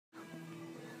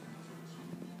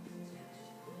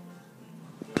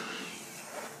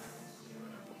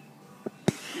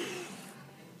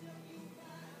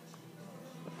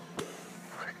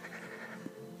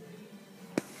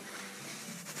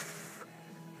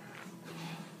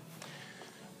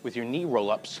With your knee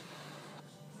roll-ups,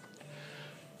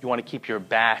 you want to keep your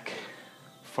back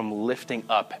from lifting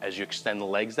up as you extend the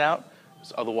legs out,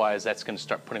 because otherwise that's going to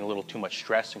start putting a little too much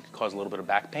stress and could cause a little bit of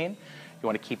back pain. You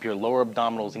want to keep your lower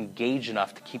abdominals engaged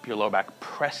enough to keep your lower back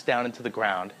pressed down into the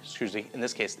ground, excuse me, in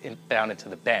this case, down into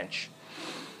the bench.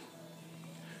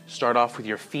 Start off with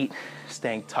your feet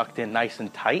staying tucked in nice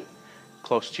and tight,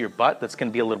 close to your butt. That's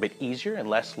going to be a little bit easier and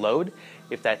less load.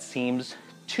 If that seems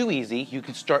too easy, you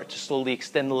can start to slowly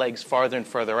extend the legs farther and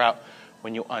further out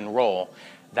when you unroll.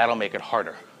 That'll make it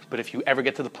harder. But if you ever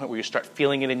get to the point where you start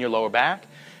feeling it in your lower back,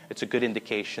 it's a good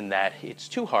indication that it's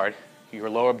too hard. Your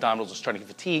lower abdominals are starting to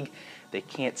fatigue. They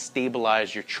can't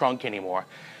stabilize your trunk anymore,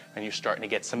 and you're starting to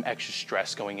get some extra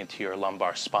stress going into your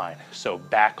lumbar spine. So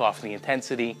back off the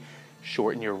intensity,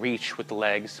 shorten your reach with the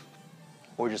legs,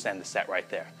 or just end the set right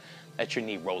there. That's your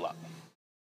knee roll up.